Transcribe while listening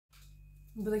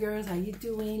But the girls, how you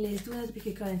doing? Let's do another pick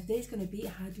a card. Today is going to be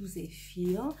how do they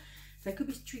feel. That could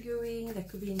be triggering, that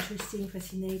could be interesting,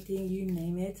 fascinating, you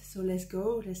name it. So let's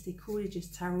go. Let's stay cool. It's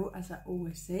just tarot, as I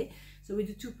always say. So we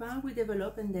do 2 parts, we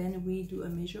develop, and then we do a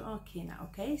major arcana.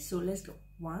 Okay, so let's go.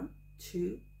 1,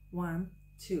 2, 1,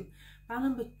 2. Part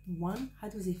number 1, how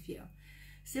do they feel?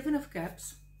 7 of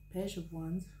Cups, Page of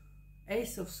Wands,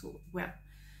 Ace of Swords. Well,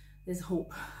 there's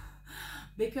hope.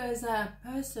 Because a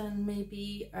person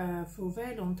maybe for a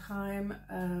very long time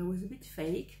was a bit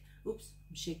fake. Oops,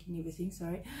 I'm shaking everything,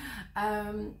 sorry.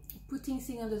 Putting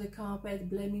things under the carpet,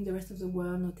 blaming the rest of the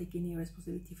world, not taking any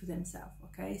responsibility for themselves.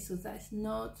 Okay, so that's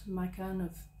not my kind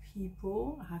of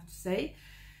people, I have to say.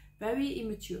 Very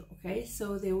immature. Okay,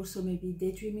 so they also maybe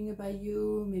daydreaming about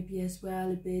you, maybe as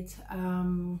well a bit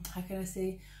how can I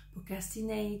say,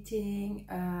 procrastinating.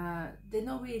 They're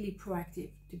not really proactive,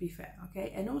 to be fair.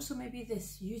 Okay, and also maybe they're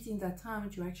using that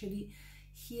time to actually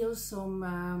heal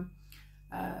some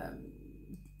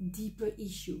deeper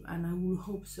issue, and I will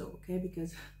hope so. Okay,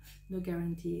 because no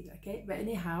guaranteed. Okay, but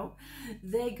anyhow,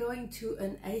 they're going to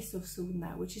an Ace of Swords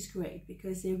now, which is great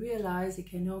because they realize they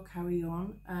cannot carry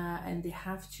on, and they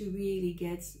have to really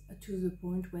get to the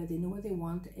point where they know what they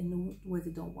want and know what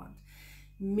they don't want.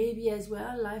 Maybe as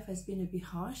well life has been a bit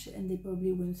harsh and they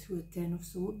probably went through a 10 of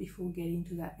Swords before getting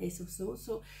to that Ace of Swords.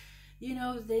 So you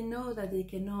know, they know that they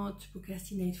cannot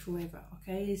procrastinate forever.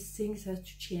 Okay, things have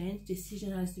to change,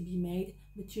 decision has to be made,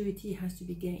 maturity has to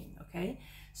be gained. Okay,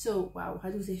 so wow, how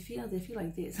do they feel? They feel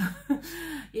like this.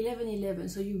 11-11.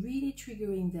 So you're really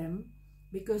triggering them,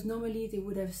 because normally they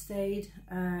would have stayed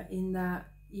in that,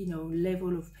 you know,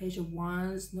 level of Page of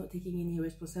Wands, not taking any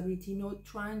responsibility, not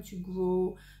trying to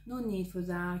grow, no need for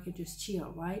that, can just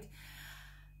chill, right?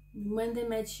 When they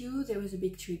met you, there was a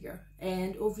big trigger,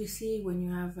 and obviously when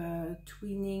you have a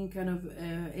twinning kind of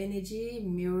energy,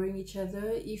 mirroring each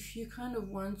other, if you kind of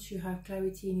want to have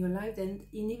clarity in your life, then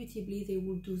inevitably they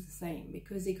will do the same,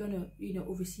 because they're gonna, you know,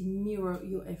 obviously mirror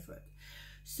your effort.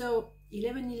 So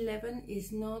 11-11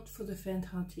 is not for the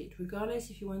faint-hearted, regardless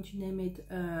if you want to name it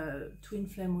twin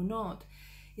flame or not.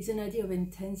 It's an idea of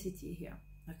intensity here.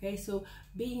 Okay, so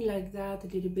being like that, a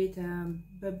little bit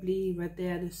bubbly right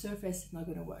there at the surface, is not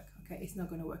going to work. Okay, it's not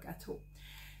going to work at all.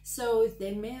 So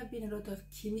there may have been a lot of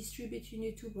chemistry between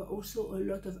you two, but also a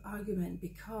lot of argument,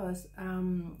 because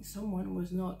someone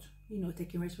was not, you know,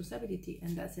 taking responsibility,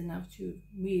 and that's enough to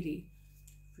really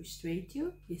frustrate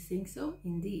you. You think so?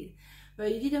 Indeed.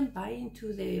 But you didn't buy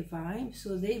into their vibe,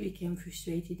 so they became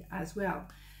frustrated as well,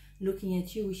 looking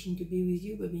at you, wishing to be with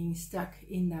you, but being stuck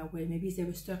in that way. Maybe they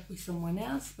were stuck with someone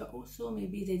else, but also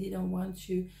maybe they didn't want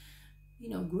to, you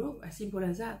know, grow. As simple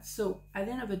as that. So at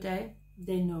the end of the day,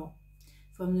 they know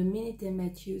from the minute they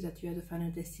met you that you are the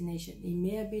final destination. It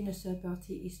may have been a third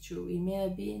party, it's true. It may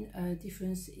have been a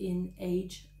difference in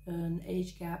age, an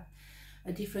age gap,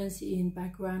 a difference in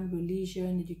background,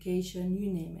 religion, education,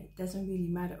 you name it. Doesn't really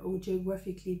matter, or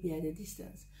geographically be at a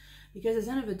distance. Because at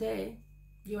the end of the day,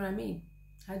 you know what I mean?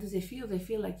 How do they feel? They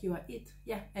feel like you are it.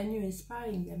 Yeah, and you're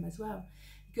inspiring them as well.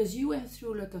 Because you went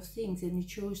through a lot of things and you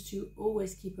chose to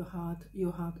always keep your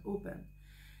heart open.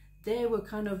 They were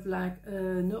kind of like,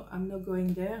 no, I'm not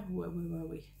going there. Where were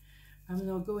we? I'm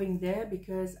not going there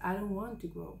because I don't want to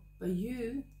grow. But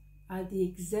you are the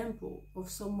example of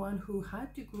someone who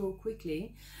had to grow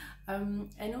quickly,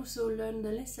 and also learn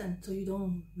the lesson, so you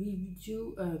don't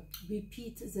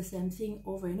repeat the same thing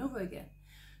over and over again.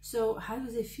 So how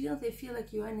do they feel? They feel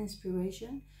like you are an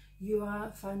inspiration. You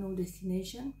are final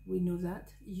destination. We know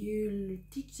that. You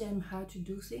teach them how to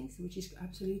do things, which is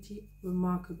absolutely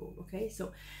remarkable. Okay,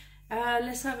 so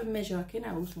let's have a measure. Okay,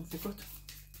 I also forgot.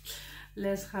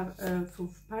 Let's have for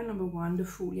pile number 1, the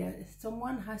Fool. Yeah,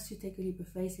 someone has to take a leap of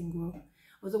faith and grow.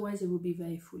 Otherwise, it will be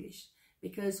very foolish.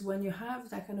 Because when you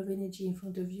have that kind of energy in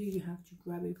front of you, you have to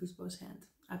grab it with both hands.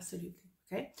 Absolutely.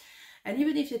 Okay, and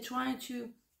even if they're trying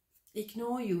to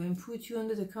ignore you and put you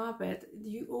under the carpet,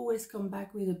 you always come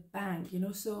back with a bang, you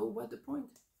know, so what the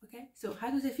point? Okay, so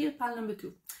how do they feel? Pile number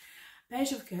 2,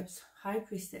 Page of Cups, High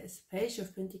Priestess, Page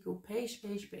of Pentacles, page,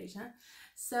 huh?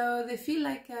 So they feel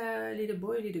like a little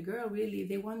boy, little girl, really.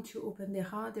 They want to open their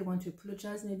heart, they want to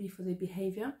apologize maybe for their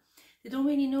behavior. They don't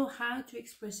really know how to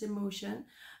express emotion.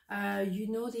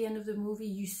 You know the end of the movie,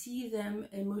 you see them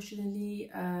emotionally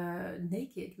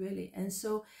naked, really, and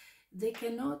so they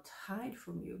cannot hide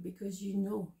from you, because you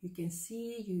know, you can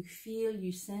see, you feel,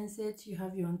 you sense it, you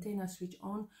have your antenna switch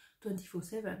on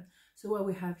 24/7. So what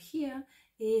we have here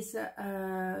is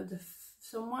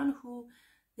someone who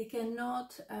they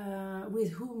cannot,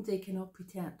 with whom they cannot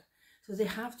pretend. So they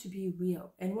have to be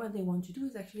real. And what they want to do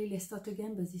is actually, let's start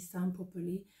again, but this time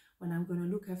properly, when I'm going to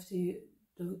look after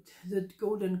the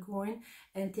golden coin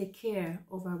and take care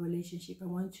of our relationship. I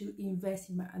want to invest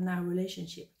in our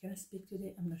relationship. Can I speak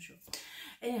today? I'm not sure.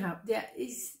 Anyhow,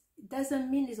 doesn't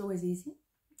mean it's always easy.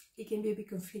 It can be a bit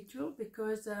conflictual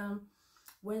because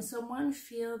when someone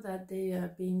feels that they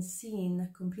are being seen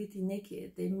completely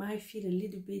naked, they might feel a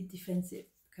little bit defensive,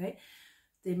 okay?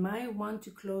 They might want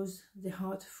to close the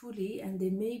heart fully, and they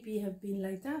maybe have been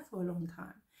like that for a long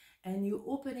time. And you're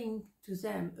opening to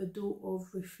them a door of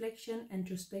reflection and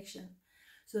introspection.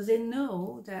 So they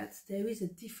know that there is a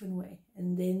different way,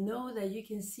 and they know that you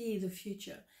can see the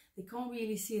future. They can't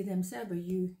really see it themselves, but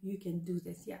you can do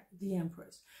this. Yeah, the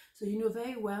Empress. So you know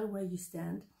very well where you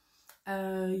stand.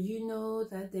 You know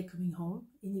that they're coming home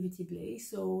inevitably.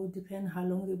 So depend how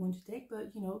long they want to take,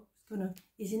 but you know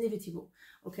it's inevitable.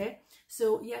 Okay,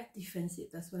 so yeah, defensive.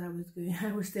 That's what I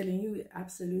was telling you.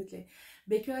 Absolutely,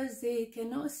 because they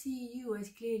cannot see you as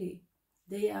clearly.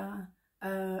 They are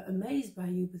amazed by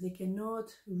you, but they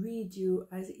cannot read you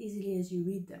as easily as you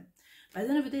read them. By the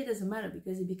end of the day, it doesn't matter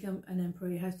because you become an emperor.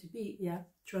 It has to be, yeah,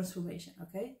 transformation.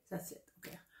 Okay, that's it.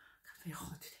 Okay, very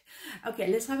hot today.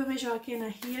 Okay, let's have a major arcana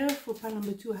here for pile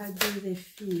number 2. How do they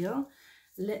feel?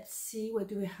 Let's see. What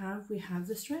do we have? We have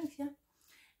the strength. Yeah,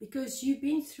 because you've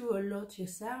been through a lot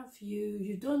yourself.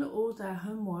 You've done all that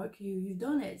homework. You've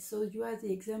done it. So you are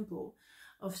the example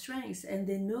of strengths, and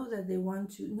they know that they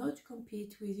want to not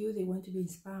compete with you. They want to be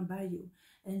inspired by you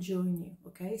and join you.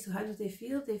 Okay, so how do they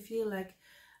feel? They feel like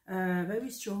very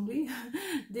strongly.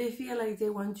 They feel like they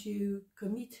want to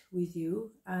commit with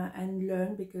you and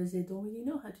learn, because they don't really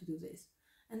know how to do this,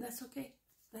 and that's okay.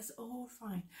 That's all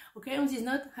fine. Okay, on this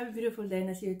note, have a beautiful day, and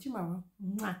I'll see you tomorrow.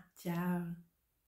 Mwah. Ciao.